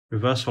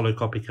Reverse Hollow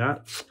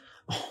Copycat.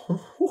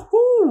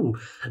 Oh,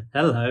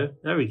 hello,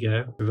 there we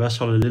go. Reverse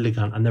Hollow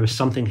Lilligant, and there is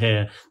something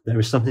here. There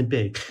is something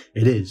big.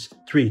 It is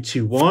 3,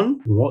 2,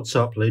 1. What's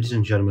up, ladies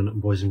and gentlemen,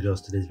 boys and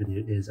girls? Today's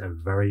video is a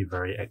very,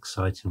 very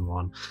exciting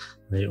one.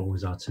 They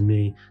always are to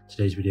me.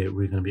 Today's video,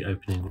 we're going to be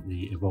opening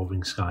the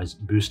Evolving Skies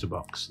booster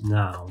box.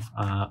 Now,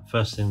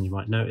 first thing you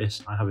might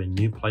notice, I have a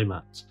new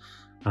playmat.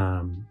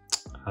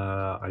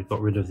 I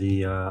got rid of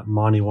the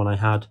Marnie one I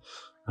had.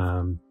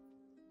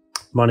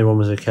 Marnie one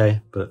was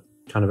okay, but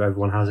kind of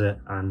everyone has it,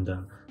 and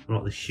I'm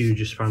not the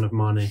hugest fan of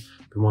Marnie.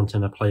 Been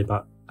wanting a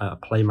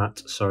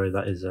playmat. Sorry,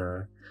 that is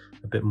a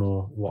bit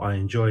more what I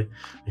enjoy.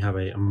 We have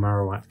a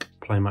Marowak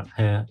playmat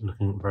here,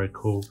 looking very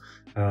cool.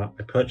 I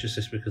purchased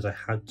this because I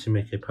had to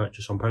make a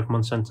purchase on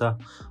Pokemon Center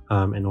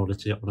in order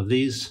to get one of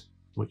these,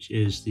 which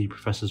is the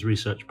Professor's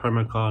Research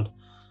promo card.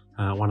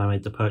 When I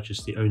made the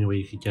purchase, the only way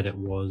you could get it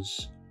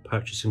was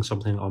purchasing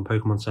something on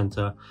Pokemon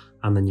Center,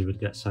 and then you would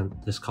get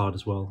sent this card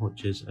as well,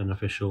 which is an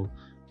official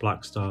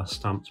Black Star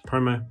stamped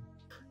promo.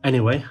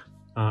 Anyway,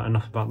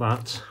 enough about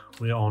that.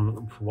 We're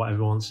on for what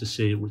everyone wants to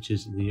see, which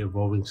is the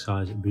Evolving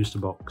Skies booster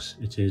box.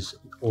 It is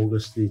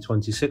August the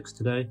 26th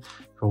today.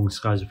 Evolving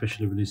Skies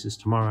officially releases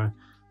tomorrow.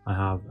 I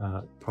have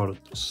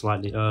product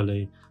slightly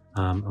early,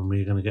 and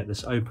we're going to get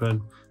this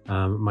open.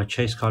 My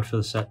chase card for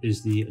the set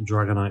is the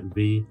Dragonite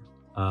V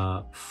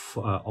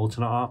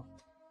alternate art.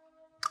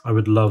 I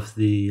would love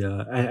the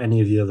any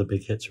of the other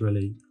big hits,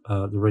 really.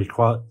 The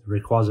Rayquaza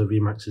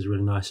VMAX is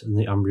really nice, and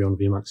the Umbreon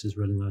VMAX is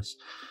really nice.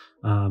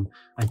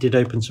 I did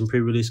open some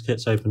pre-release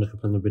kits. I opened a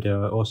couple in the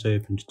video. I also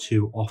opened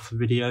 2 off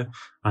video,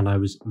 and I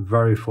was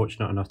very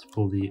fortunate enough to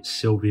pull the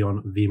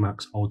Sylveon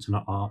VMAX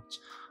alternate art.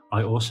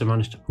 I also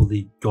managed to pull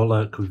the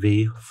Golurk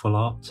V full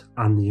art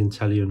and the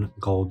Inteleon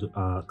gold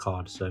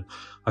card. So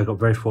I got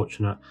very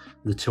fortunate.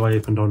 The 2 I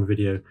opened on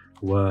video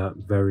were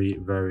very,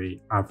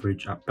 very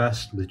average at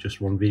best, with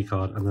just 1 V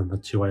card, and then the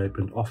 2 I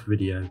opened off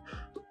video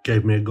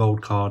gave me a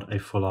gold card, a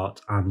full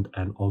art, and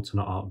an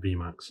alternate art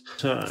VMAX.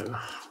 So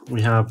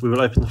we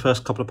will open the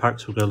first couple of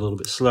packs. We'll go a little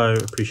bit slow,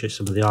 appreciate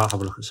some of the art,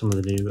 have a look at some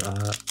of the new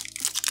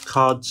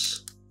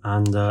cards,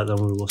 and then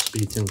we will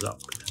speed things up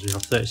because we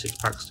have 36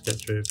 packs to get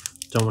through.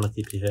 Don't want to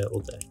keep you here all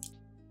day.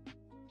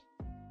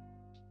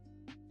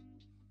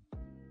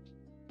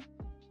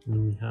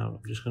 And we have, I'm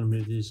just going to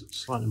move these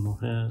slightly more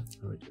here.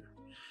 There we go.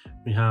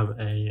 We have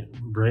a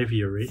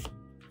Braviary,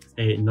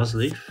 a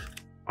Nuzleaf,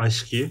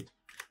 Ice-Cube,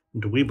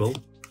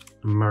 Dweeble,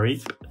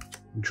 Mareep,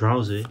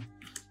 Drowsy,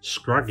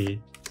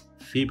 Scraggy,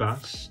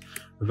 Feebas,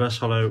 Reverse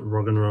Hollow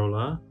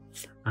Roggenrola,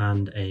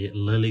 and a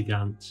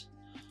Lilligant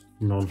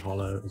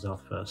non-hollow as our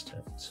first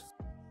hit.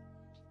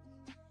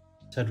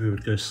 Said we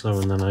would go slow,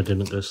 and then I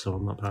didn't go slow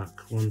on that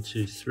pack. 1,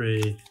 2,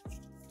 3,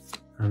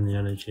 and the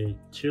energy.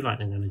 2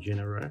 lightning energy in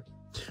a row.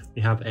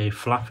 We have a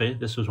Flaffy.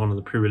 This was one of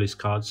the pre-release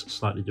cards,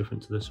 slightly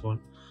different to this one.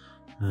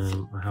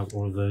 I have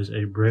all of those.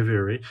 A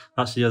Braviary.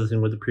 That's the other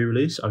thing with the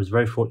pre-release. I was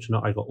very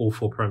fortunate. I got all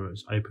 4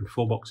 promos. I opened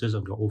 4 boxes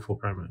and got all 4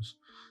 promos.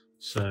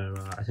 So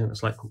I think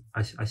that's like,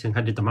 I think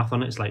I did the math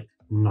on it. It's like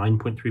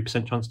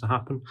 9.3% chance to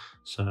happen.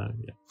 So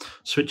yeah.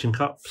 Switching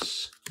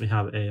cups. We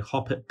have a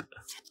Hoppip,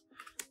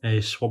 a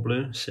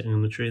Swablu sitting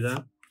in the tree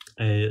there,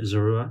 a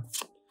Zorua,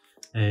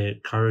 a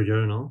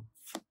Kyrogonal,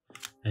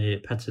 a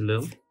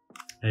Petilil,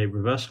 a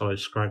Reverse Hollow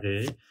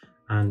Scraggy,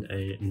 and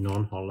a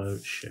non-hollow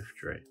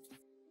Shiftry.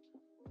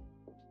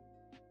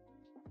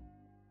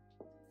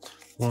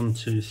 1,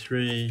 2,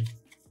 3,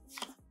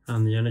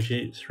 and the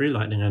energy, 3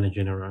 lightning energy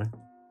in a row.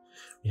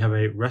 We have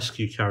a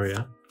Rescue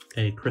Carrier,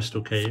 a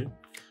Crystal Cave,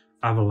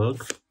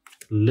 Avalugg,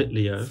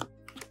 Litleo,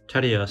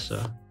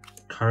 Teddiursa,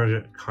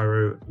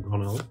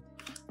 Kyrogonal,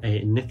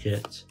 a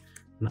Nickit,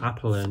 an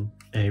Applin,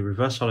 a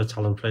Reverse Hollow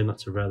Talonflame,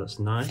 that's a rare, that's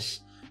nice,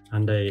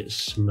 and a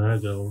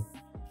Smeargle.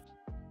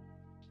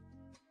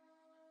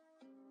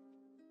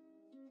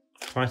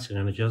 Fighting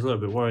energy, I was a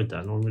little bit worried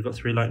then. When we got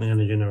 3 lightning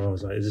energy in a row, I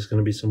was like, is this going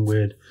to be some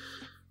weird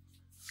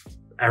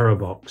error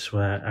box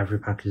where every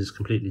pack is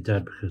completely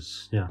dead?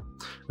 Because, yeah.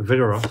 A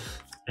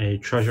Vigoroth, a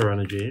Treasure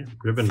Energy,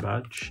 Ribbon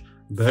Badge,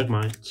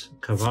 Bergmite,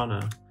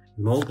 Kavana,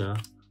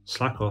 Mulga,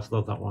 Slackoth,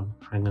 love that one,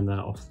 hanging there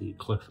off the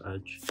cliff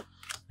edge.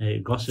 A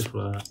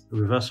Gossifleur, a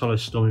Reverse Hollow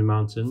Stormy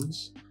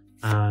Mountains,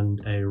 and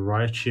a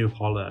Raichu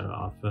Hollow,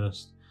 our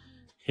first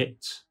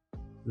hit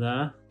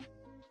there.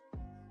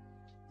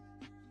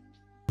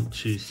 1,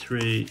 2,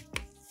 3,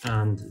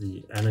 and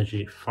the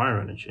energy, Fire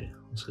Energy.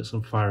 Let's get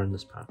some fire in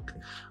this pack.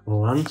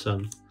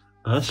 Lantern,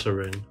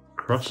 Ursaring,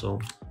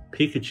 Crustle,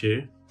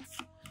 Pikachu,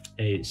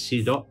 a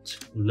Seedot,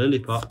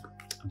 Lillipup,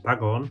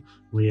 Bagon.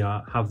 We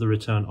have the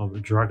return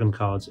of Dragon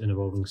cards in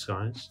Evolving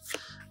Skies.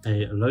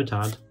 A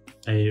Lotad,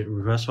 a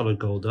Reverse Hollow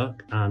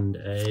Golduck, and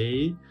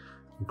a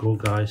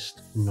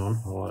Gourgeist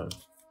non-hollow.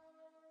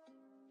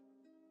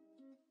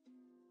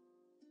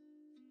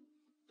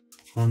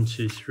 1,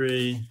 2,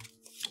 3,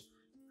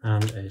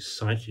 and a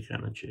Psychic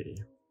Energy.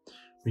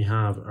 We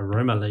have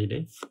Aroma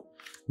Lady,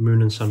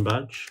 Moon and Sun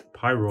Badge,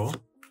 Pyroar,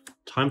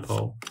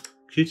 Timepole,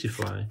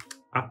 Cutiefly,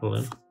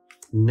 Applin,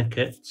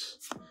 Nickit,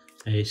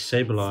 a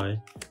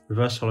Sableye,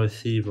 Reverse Hollow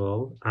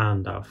Thievul,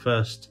 and our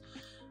first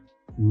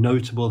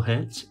notable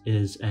hit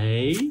is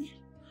a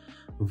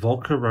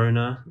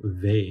Volcarona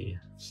V.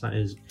 So that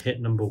is hit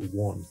number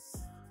 1.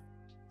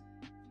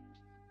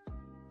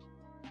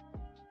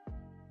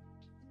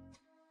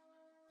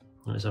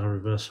 That is our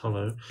Reverse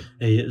Hollow.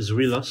 A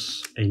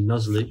Zweilous, a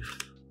Nuzleaf,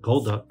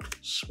 Golduck,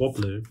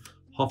 Swablu,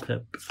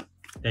 Hoppip,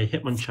 a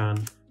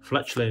Hitmonchan,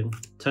 Fletchling,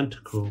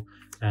 Tentacle,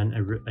 and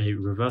a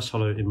Reverse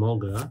Hollow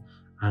Emolga,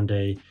 and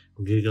a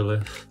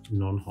Gigalith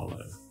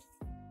non-hollow.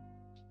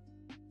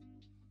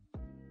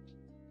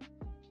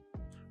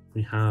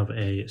 We have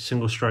a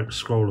single strike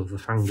scroll of the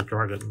Fanged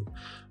Dragon,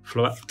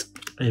 Floette,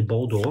 a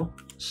Boldore,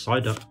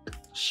 Psyduck,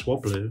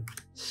 Swablu,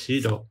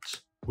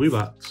 Seedot,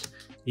 Woobat,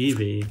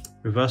 Eevee,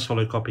 Reverse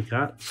Hollow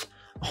Copycat.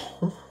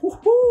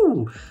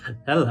 Oh,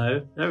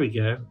 hello, there we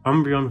go.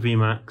 Umbreon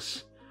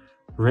VMAX,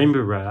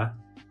 Rainbow Rare.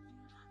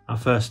 Our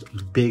first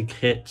big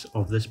hit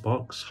of this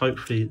box,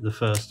 hopefully the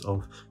first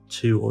of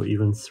 2 or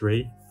even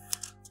 3.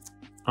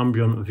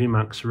 Umbreon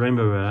VMAX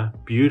Rainbow Rare,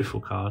 beautiful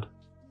card.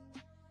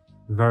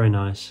 Very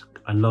nice.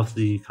 I love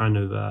the kind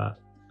of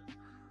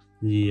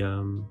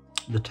the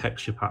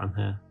texture pattern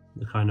here,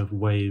 the kind of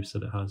waves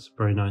that it has.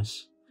 Very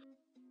nice.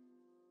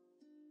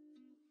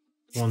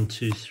 1,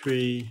 2,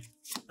 3,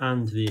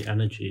 and the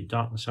energy,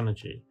 Darkness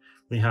Energy.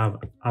 We have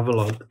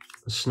Avalog,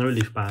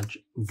 Snowleaf Badge,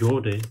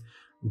 Gordy,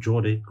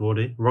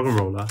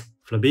 Roggenroller,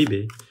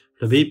 Flabibi,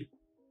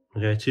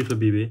 okay, 2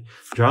 Flabibi,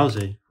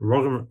 Drowsy,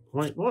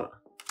 wait, what?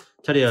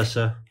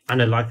 Teddiursa,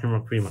 and a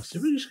Lycanroc Remix.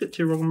 Did we just get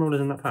 2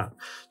 Roggenrollers in that pack?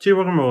 2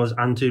 Roggenrollers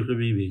and 2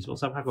 Flabibis.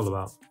 What's that pack all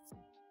about?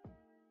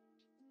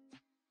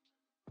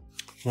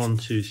 1,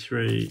 2,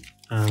 3,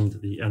 and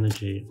the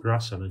energy,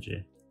 Grass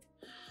Energy.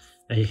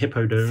 A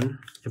Hippowdon,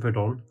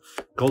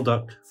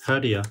 Golduck,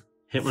 Herdia,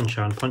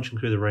 Hitmonchan, Punching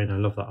Through the Rain, I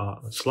love that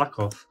art,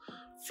 Slackoth,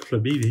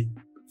 Flabibi,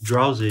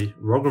 Drowsy,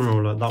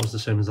 Roggenroller, that was the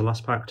same as the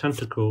last pack,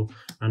 Tentacle,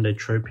 and a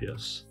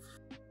Tropius.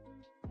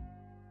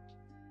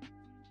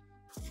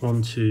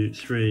 1, 2,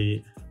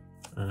 3,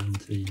 and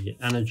the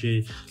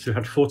energy. So we've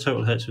had 4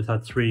 total hits, we've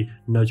had 3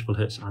 notable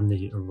hits, and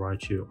the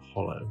Raichu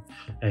Hollow.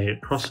 A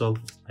Crossil,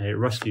 a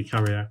Rescue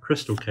Carrier,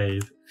 Crystal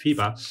Cave,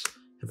 Feebas,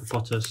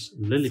 Hippopotas,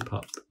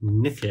 Lillipup,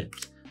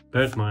 Nickit,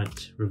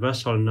 Bergmite,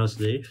 Reverse Hollow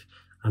Nuzleaf,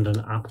 and an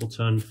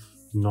Appleton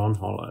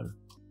non-hollow.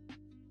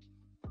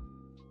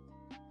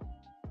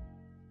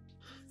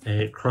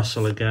 A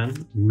Crossil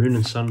again, Moon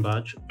and Sun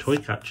Badge,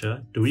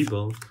 Toycatcher,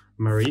 Dweeble,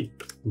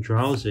 Mareep,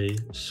 Drowsy,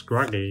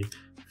 Scraggy,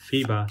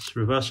 Feebas,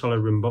 Reverse Hollow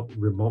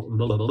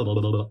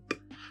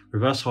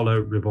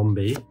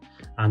Ribombi,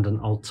 and an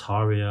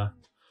Altaria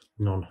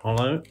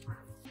non-hollow.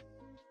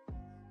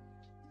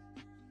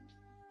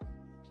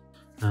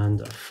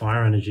 And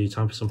Fire Energy,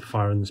 time for some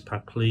fire in this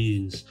pack,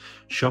 please.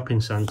 Shopping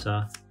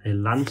Centre, a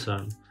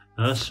Lantern,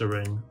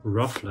 Ursaring,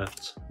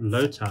 Rufflet,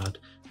 Lotad,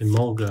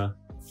 Emolga,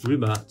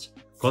 Rubat,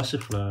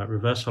 Gossifleur,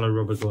 Reverse Hollow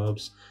Rubber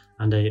Gloves,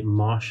 and a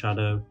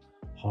Marshadow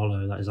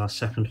Hollow. That is our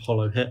second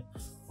hollow hit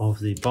of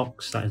the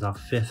box. That is our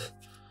 5th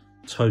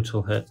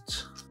total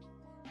hit.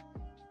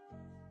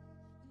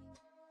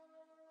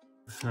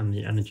 And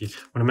the energy.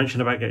 When I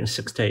mentioned about getting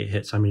 6 to 8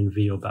 hits, I mean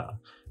V or better.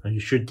 And you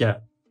should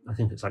get, I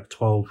think it's like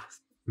 12,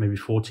 maybe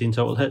 14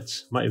 total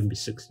hits. Might even be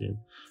 16.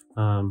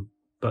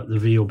 But the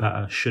V or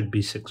better should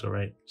be 6 or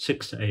 8.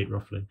 6 to 8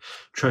 roughly.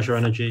 Treasure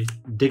Energy,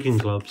 Digging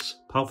Gloves,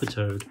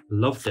 Palpitoad,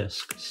 Love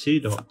Disc,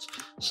 Seedot,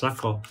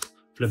 Slackoth,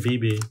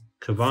 Flabibi,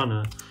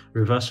 Kavana,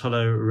 Reverse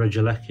Hollow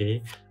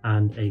Regieleki,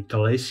 and a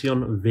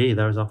Glaceon V.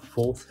 There is our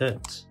 4th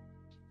hit.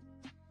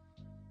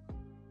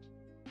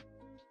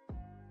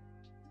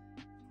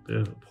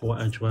 Bit of poor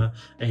edgeware.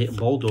 A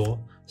Boldore,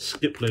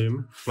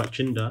 Skiploom,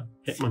 Fletchinder,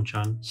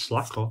 Hitmonchan,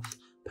 Slackoth,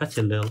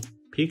 Petilil,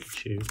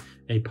 Pikachu,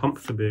 a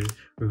Pumpkaboo,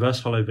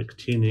 Reverse Hollow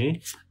Victini,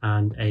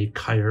 and a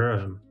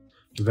Kyurem.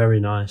 Very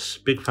nice.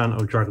 Big fan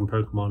of Dragon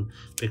Pokemon.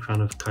 Big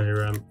fan of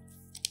Kyurem.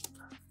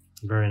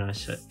 Very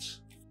nice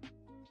hits.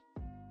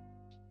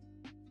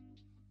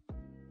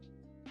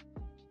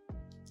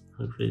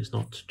 Hopefully it's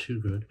not too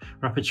good.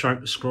 Rapid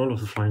Strike, Scroll of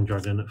the Flying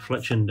Dragon,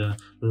 Fletchinder,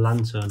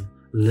 Lantern,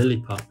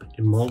 Lillipup,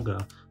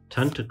 Emolga,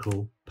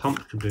 Tentacle,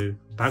 Pumpkaboo,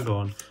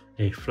 Bagon,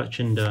 a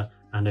Fletchinder,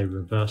 and a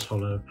Reverse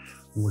Hollow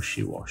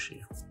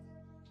Wishy-Washy.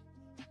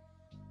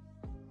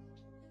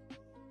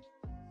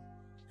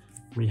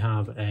 We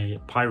have a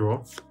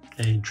Pyro,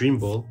 a Dream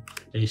Ball,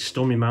 a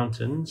Stormy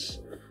Mountains,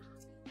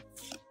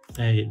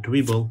 a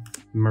Dweeble,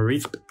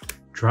 Mareep,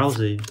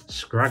 Drowsy,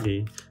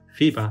 Scraggy,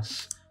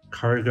 Feebas,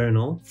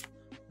 Caragonal,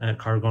 a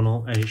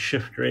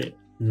Shiftry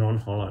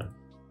non-hollow.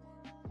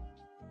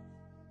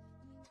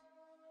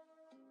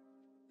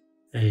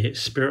 A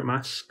Spirit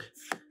Mask,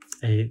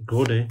 a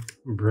Gordy,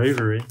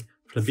 Bravery,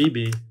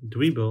 Flabibi,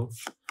 Dweeble,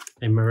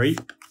 a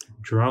Mareep,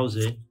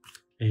 Drowsy,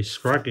 a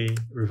Scraggy,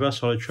 Reverse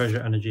Hollow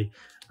Treasure Energy,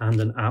 and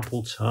an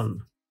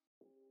Appleton.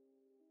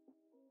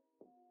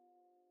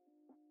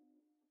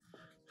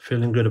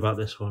 Feeling good about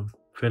this one.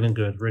 Feeling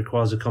good.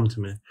 Rayquaza, come to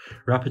me.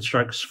 Rapid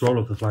Strike, Scroll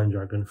of the Flying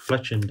Dragon,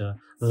 Fletchinder,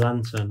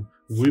 Lantern,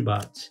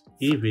 Woobat,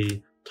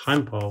 Eevee,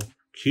 Timepole,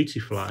 Cutie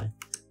Fly,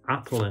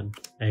 Applin,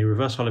 a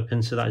reverse holo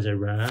pincer, that is a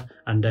rare,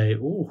 and a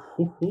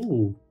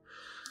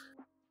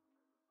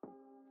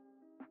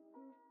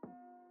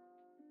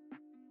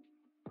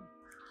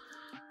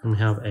And we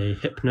have a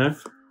Hypno,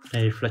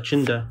 a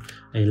Fletchinder,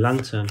 a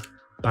Lantern,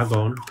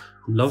 Bagon,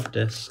 Love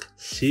Disc,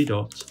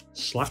 Seedot,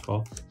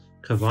 Slackoff,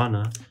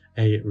 Kavana,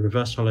 a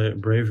reverse holo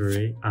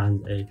Bravery,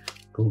 and a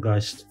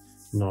Gulgeist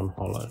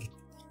non-holo.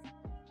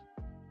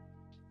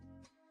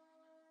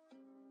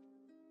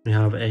 We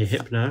have a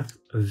Hypno,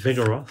 a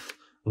Vigoroth,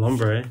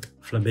 Lombre,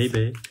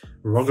 Flabibi,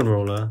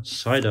 Roggenroller,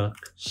 Psyduck,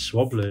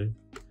 Swablu.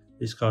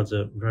 These cards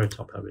are very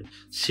top heavy.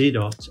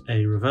 Seedot,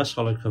 a reverse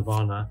holo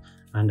Kavana,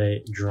 and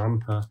a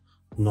Drampa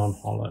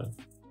non-holo.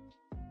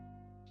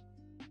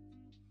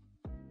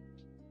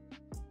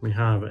 We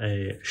have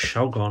a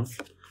Shelgon,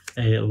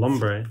 a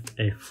Lombre,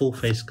 a Full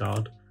Face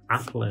Guard,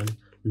 Applin,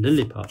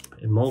 Lillipup,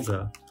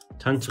 Emolga,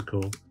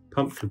 Tentacle,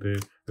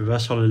 Pumpkaboo,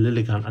 reverse holo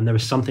Lilligant, and there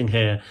is something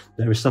here.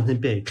 There is something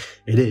big.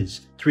 It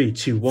is 3,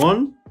 2,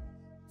 1.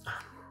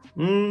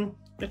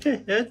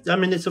 Okay, yeah, I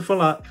mean, it's a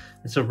full art.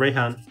 It's a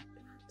Rayhan.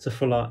 It's a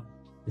full art.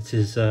 It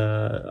is.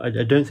 I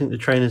don't think the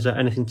trainers are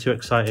anything too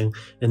exciting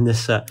in this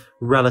set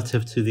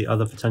relative to the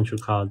other potential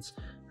cards.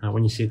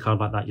 When you see a card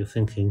like that, you're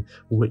thinking,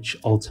 which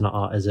alternate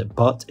art is it?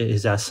 But it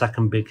is our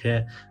second big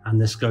hit,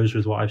 and this goes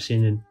with what I've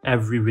seen in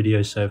every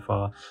video so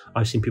far.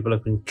 I've seen people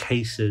open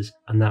cases,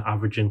 and they're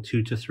averaging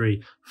 2 to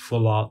 3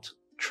 full art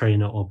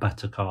trainer or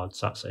better cards.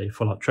 That's a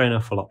full art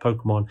trainer, full art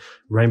Pokemon,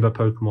 rainbow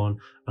Pokemon,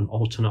 an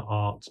alternate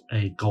art,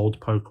 a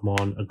gold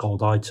Pokemon, a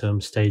gold item,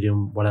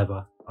 stadium,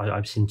 whatever.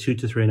 I've seen 2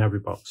 to 3 in every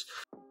box.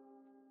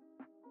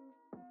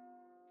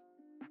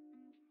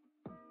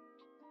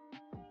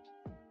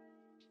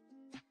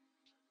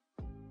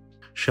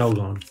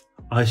 Shelgon,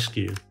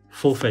 Ice-Cube,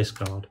 Full Face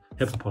Guard,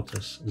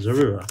 Hippopotas,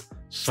 Zorua,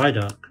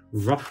 Psyduck,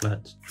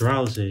 Rufflet,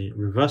 Drowsy,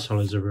 Reverse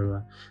Holo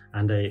Zorua,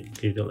 and a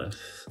Gigalith.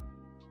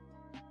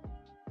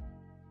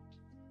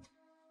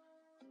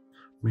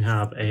 We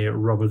have a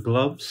Rubber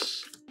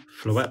Gloves,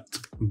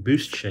 Floette,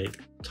 Boost Shake,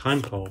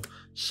 Time Pole,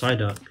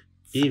 Psyduck,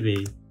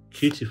 Eevee,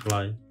 Cutie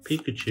Fly,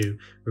 Pikachu,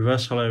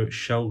 Reverse Holo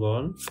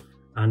Shelgon,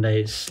 and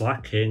a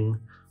Slacking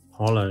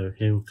Holo.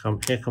 Here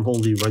come all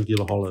the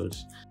regular holos.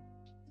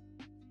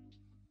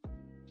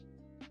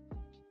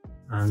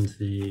 And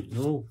the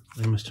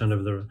I almost turned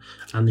over the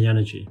and the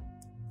energy.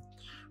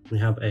 We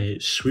have a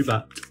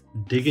Swoobat,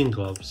 Digging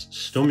Gloves,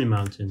 Stormy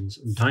Mountains,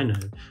 Dino,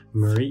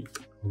 Mareep,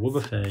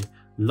 Wobbuffet,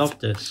 Love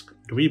Disc,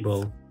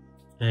 Dweeble,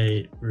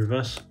 a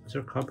reverse. Is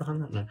there a card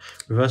behind that? No.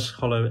 Reverse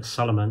holo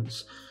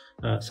Salamence.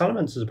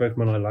 Salamence is a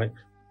Pokemon I like.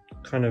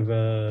 Kind of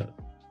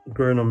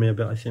grown on me a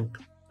bit, I think.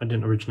 I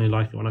didn't originally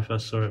like it when I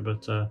first saw it,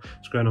 but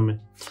it's grown on me.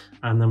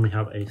 And then we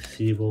have a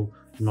Thievul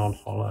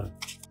non-holo.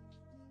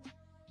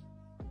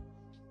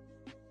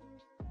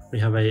 We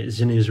have a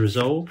Zinnia's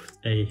Resolve,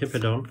 a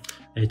Hippodon,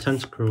 a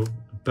Tentacruel,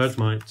 a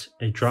Bergmite,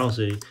 a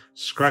Drowsy,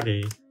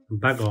 Scraggy, a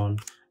Bagon,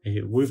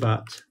 a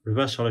Woobat,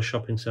 Reverse Holo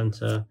Shopping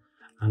Centre,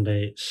 and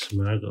a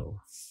Smeargle.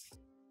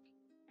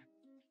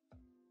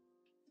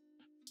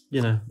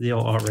 You know, the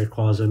old art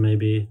Rayquaza,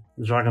 maybe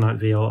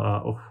Dragonite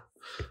VL,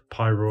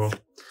 Pyroar,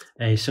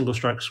 a Single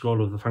Strike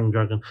Scroll of the Fang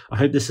Dragon. I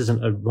hope this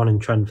isn't a running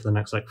trend for the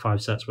next like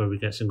 5 sets where we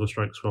get Single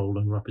Strike Scroll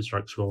and Rapid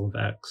Strike Scroll of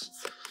X.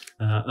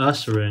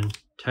 Ursaring,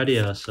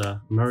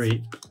 Teddiursa,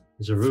 Mareep,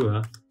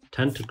 Zorua,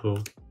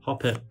 Tentacle,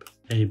 Hoppip,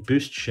 a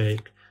Boost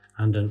Shake,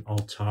 and an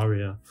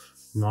Altaria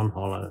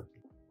non-holo.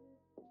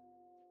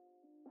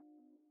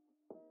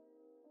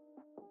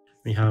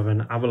 We have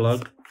an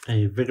Avalugg,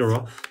 a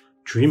Vigoroth,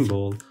 Dream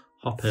Ball,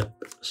 Hoppip,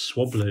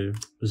 Swablu,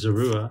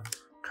 Zorua,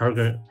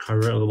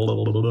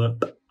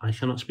 I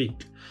cannot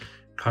speak,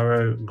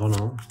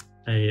 Carogonal,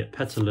 a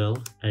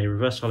Petalil, a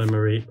Reverse Holo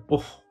Mareep,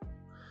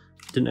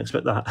 didn't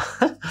expect that,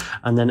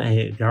 and then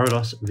a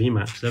Gyarados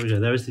VMAX. There we go,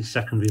 there is the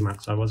second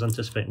VMAX. I was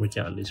anticipating we'd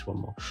get at least one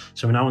more.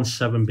 So we're now on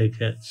 7 big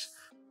hits.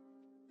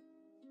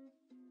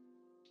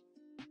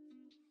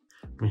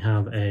 We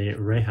have a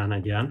Rayhan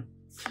again,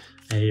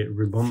 a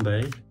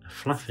Ribombe, a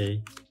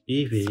Fluffy,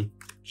 Eevee,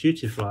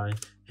 Cutiefly,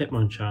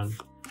 Hitmonchan,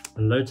 a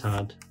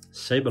Lotad,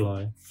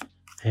 Sableye,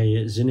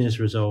 a Zinnia's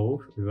Resolve,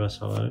 Reverse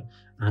Holo,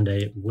 and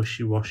a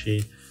Wishy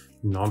Washy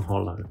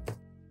non-holo.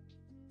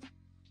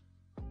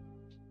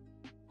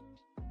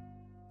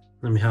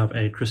 Then we have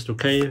a Crystal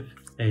Cave,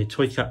 a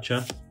Toy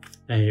Catcher,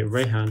 a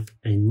Rayhan,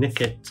 a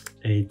Nickit,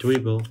 a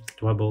Dweeble,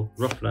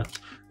 Rufflet,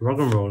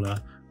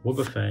 Roggenroller,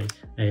 Wobbuffet,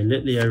 a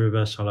Litleo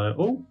Reverse Holo.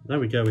 Oh, there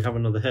we go, we have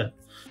another hit.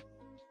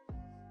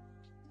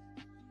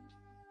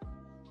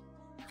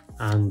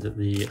 And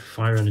the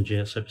Fire Energy,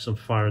 let's hope some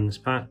fire in this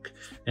pack.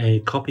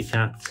 A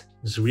Copycat,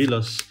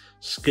 Zweilous,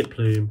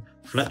 Skiploom,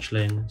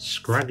 Fletchling,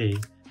 Scraggy,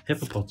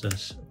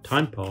 Hippopotas,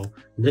 Timepole,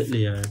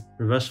 Litleo,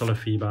 Reverse Holo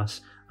Feebas,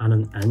 and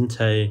an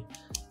Entei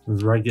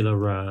regular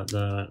rare,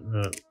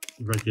 the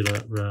regular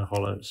rare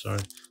holo, sorry.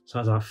 So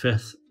that's our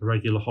 5th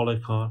regular holo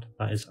card.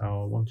 That is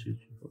our 1, 2, 3,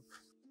 4.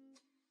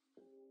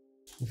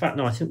 In fact,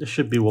 no, I think there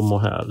should be one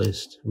more hit at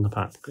least in the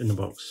pack, in the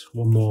box.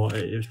 One more,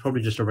 it was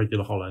probably just a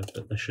regular holo,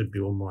 but there should be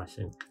one more, I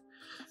think.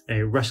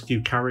 a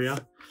Rescue Carrier,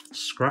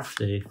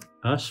 Scrafty,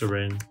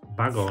 Ursaring,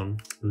 Bagon,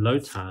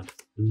 Lotad,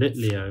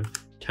 Litleo,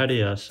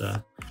 Teddy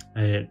Ursa,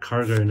 a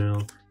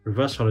Cargonil,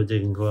 Reverse Holo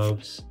Digging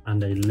Gloves,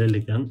 and a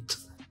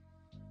Lilligant.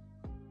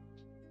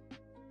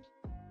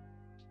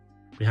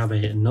 We have a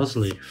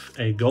Nuzleaf,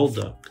 a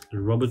Golduck,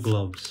 Rubber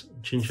Gloves,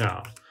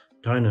 Chinchou,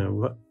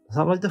 Dino. Is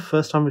that like the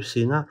first time we've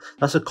seen that?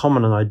 That's a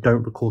common and I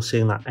don't recall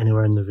seeing that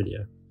anywhere in the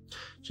video.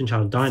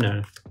 Chinchou,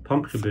 Dino,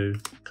 Pumpkaboo,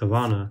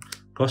 Kavana,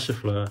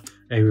 Gossifleur,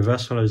 a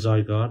Reverse Holo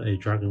Zygarde, a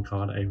Dragon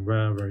card, a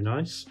rare, very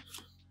nice,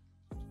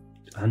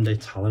 and a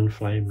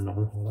Talonflame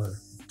non-holo.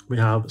 We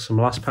have some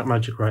last pack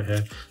magic right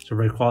here. So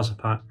Rayquaza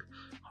pack,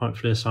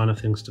 hopefully a sign of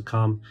things to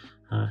come.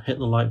 Hit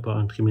the like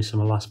button to give me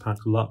some last pack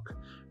luck.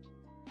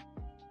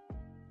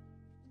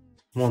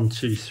 1,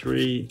 2,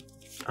 3,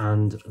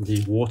 and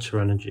the Water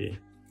Energy.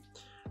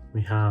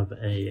 We have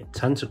a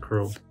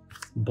Tentacruel,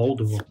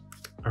 Boldore,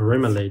 a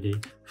Lady,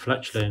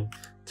 Fletchling,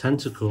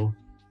 Tentacle,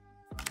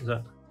 is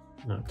that?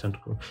 No,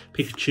 Tentacle,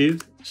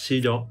 Pikachu,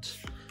 Seedot,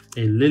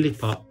 a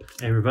Lillipup,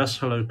 a Reverse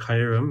Holo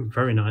Kyurem,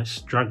 very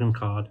nice, Dragon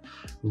card,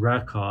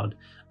 rare card,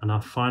 and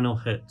our final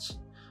hit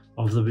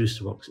of the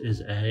booster box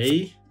is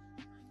a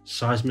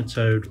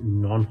Seismitoad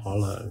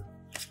non-holo.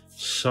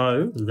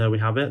 So there we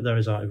have it. There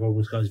is our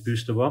Evolving Skies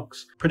booster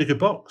box. Pretty good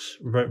box,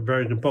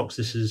 very good box.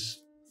 This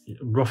is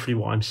roughly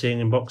what I'm seeing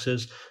in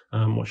boxes,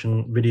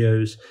 watching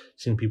videos,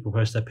 seeing people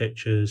post their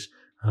pictures.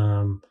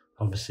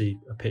 Obviously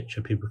a picture,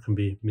 people can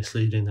be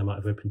misleading. They might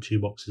have opened 2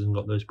 boxes and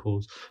got those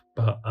pulls,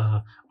 but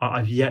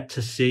I've yet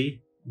to see,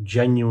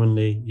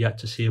 genuinely yet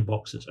to see a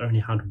box that's only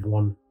had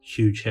 1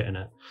 huge hit in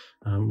it.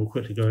 We'll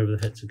quickly go over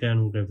the hits again.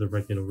 We'll go over the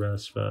regular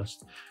rares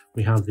first.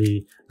 We have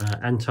the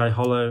Entei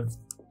holo,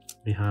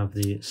 we have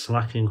the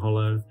Slacking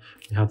holo,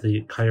 we have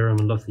the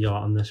Kyurem. I love the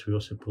art on this. We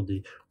also pulled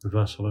the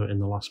reverse holo in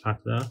the last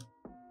pack there.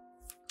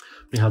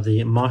 We have the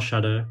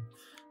Marshadow,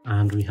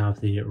 and we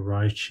have the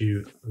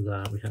Raichu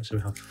there. So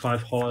we have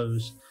 5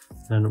 holos.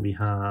 Then we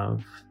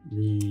have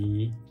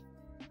the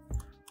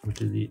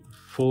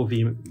 4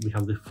 V. We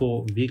have the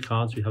 4 V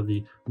cards. We have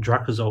the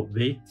Dracozolt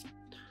V.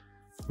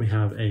 We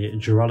have a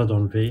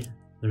Duraludon V.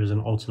 There is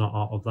an alternate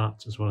art of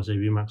that, as well as a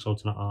VMAX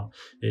alternate art.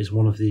 It is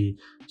one of the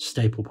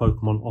staple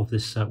Pokemon of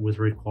this set with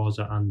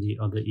Rayquaza and the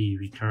other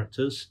EV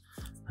characters.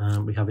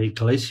 We have a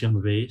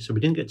Glaceon V. So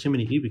we didn't get too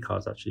many EV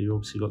cards actually. We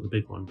obviously got the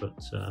big one, but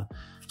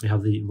we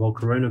have the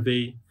Volcarona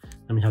V.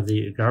 Then we have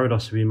the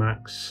Gyarados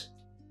VMAX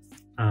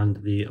and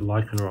the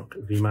Lycanroc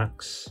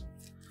VMAX.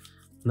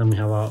 And then we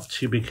have our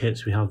 2 big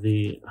hits. We have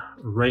the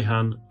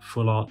Raihan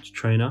Full Art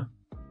Trainer.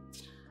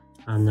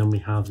 And then we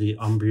have the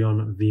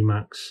Umbreon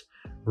VMAX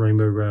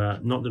Rainbow Rare.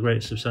 Not the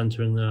greatest of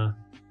centering there,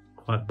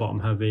 quite bottom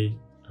heavy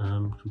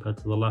compared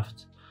to the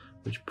left,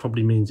 which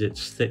probably means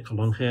it's thick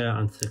along here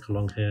and thick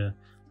along here,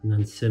 and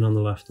then thin on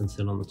the left and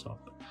thin on the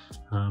top.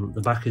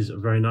 The back is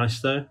very nice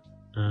though,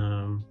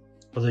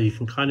 although you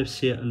can kind of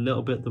see it a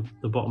little bit,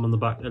 the bottom and the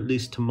back, at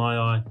least to my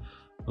eye,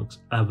 looks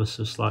ever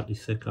so slightly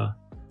thicker.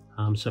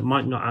 So it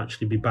might not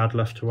actually be bad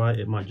left to right,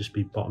 it might just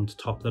be bottom to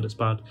top that it's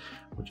bad,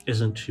 which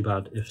isn't too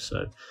bad if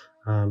so.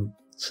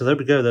 So there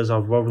we go, there's our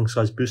Evolving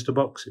Skies booster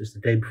box. It's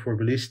the day before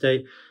release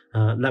date.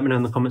 Let me know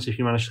in the comments if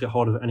you managed to get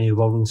hold of any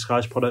Evolving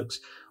Skies products.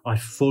 I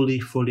fully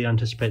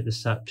anticipate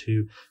this set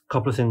to a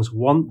couple of things.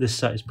 1, this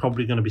set is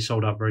probably going to be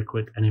sold out very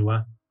quick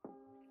anywhere.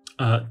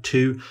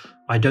 2,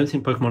 I don't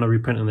think Pokemon are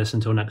reprinting this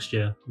until next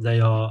year. They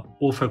are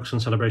all focused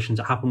on celebrations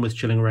that happen with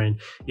Chilling Reign.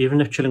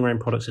 Even if Chilling Reign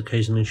products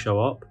occasionally show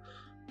up,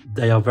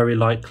 they are very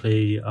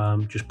likely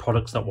just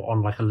products that were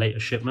on like a later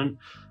shipment.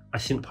 I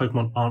think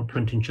Pokemon aren't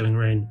printing Chilling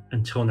Reign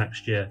until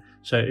next year.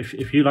 So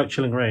if you like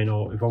Chilling Reign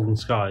or Evolving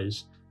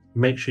Skies,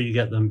 make sure you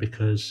get them,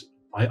 because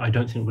I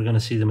don't think we're going to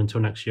see them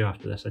until next year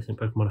after this. I think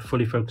Pokemon are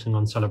fully focusing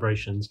on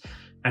celebrations.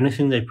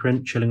 Anything they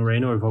print Chilling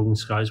Reign or Evolving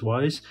Skies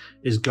wise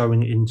is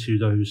going into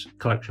those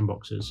collection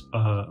boxes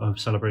of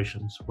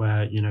celebrations,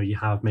 where you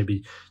have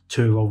maybe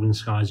 2 Evolving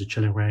Skies, a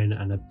Chilling Reign,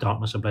 and a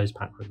Darkness Ablaze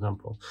pack, for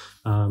example.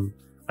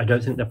 I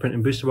don't think they're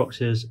printing booster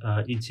boxes.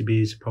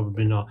 ETBs,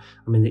 probably not.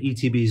 I mean, the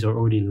ETBs are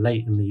already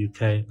late in the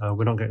UK.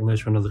 We're not getting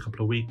those for another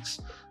couple of weeks.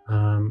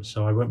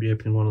 So I won't be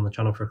opening one on the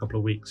channel for a couple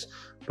of weeks.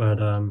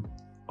 But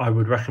I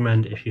would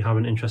recommend, if you have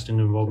an interest in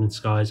Evolving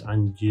Skies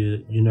and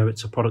you know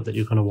it's a product that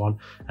you're going to want,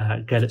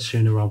 get it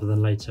sooner rather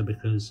than later,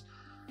 because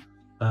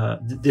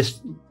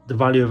the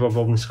value of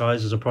Evolving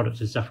Skies as a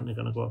product is definitely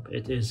going to go up.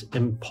 It is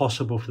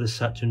impossible for this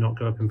set to not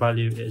go up in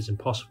value. It is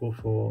impossible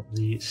for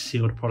the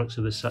sealed products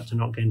of this set to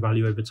not gain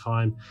value over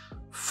time.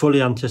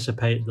 Fully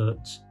anticipate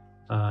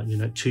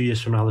that 2 years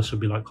from now this will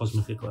be like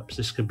Cosmic Eclipse.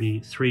 This could be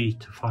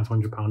 £300 to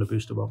 £500 a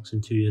booster box in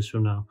 2 years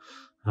from now.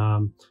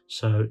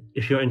 So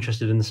if you're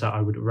interested in the set, I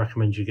would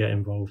recommend you get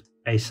involved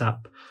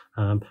ASAP.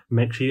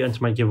 Make sure you enter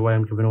my giveaway.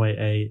 I'm giving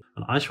away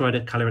an Ice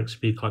Rider Calyrex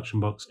Speed collection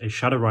box, a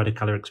Shadow Rider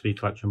Calyrex Speed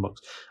collection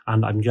box,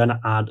 and I'm going to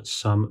add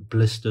some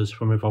blisters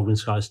from Evolving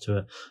Skies to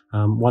it.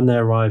 When they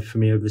arrive for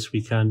me over this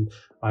weekend,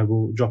 I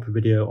will drop a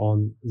video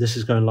on, this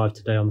is going live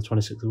today on the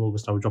 26th of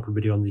August. I will drop a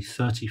video on the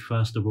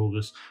 31st of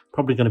August.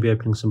 Probably going to be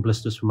opening some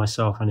blisters for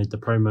myself. I need the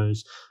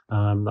promos.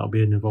 That'll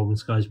be an Evolving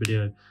Skies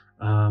video.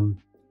 And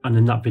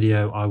in that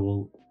video, I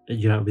will,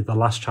 it'll be the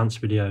last chance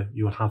video.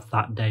 You will have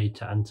that day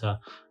to enter,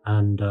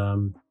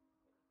 and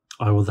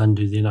I will then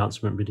do the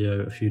announcement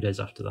video a few days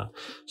after that.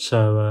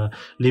 So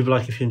leave a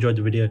like if you enjoyed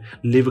the video,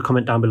 leave a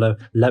comment down below,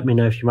 let me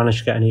know if you managed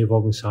to get any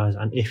Evolving Skies,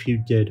 and if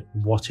you did,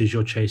 what is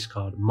your chase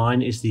card?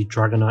 Mine is the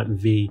Dragonite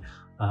V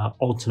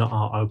alternate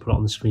art. I'll put it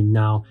on the screen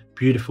now.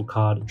 Beautiful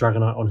card,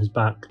 Dragonite on his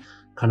back,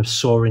 kind of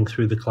soaring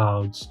through the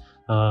clouds.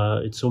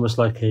 It's almost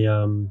like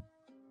a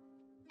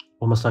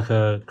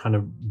kind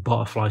of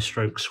butterfly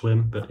stroke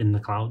swim, but in the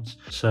clouds.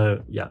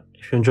 So yeah,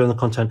 if you're enjoying the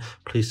content,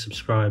 please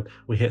subscribe.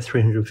 We hit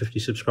 350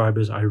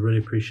 subscribers. I really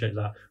appreciate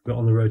that. We're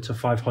on the road to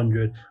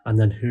 500, and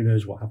then who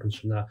knows what happens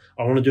from there.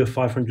 I want to do a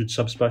 500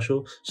 sub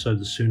special, so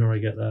the sooner I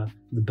get there,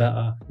 the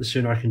better. The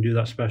sooner I can do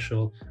that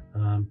special.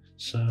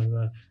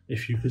 So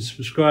if you could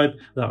subscribe,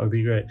 that would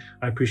be great.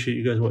 I appreciate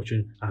you guys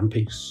watching, and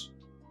peace.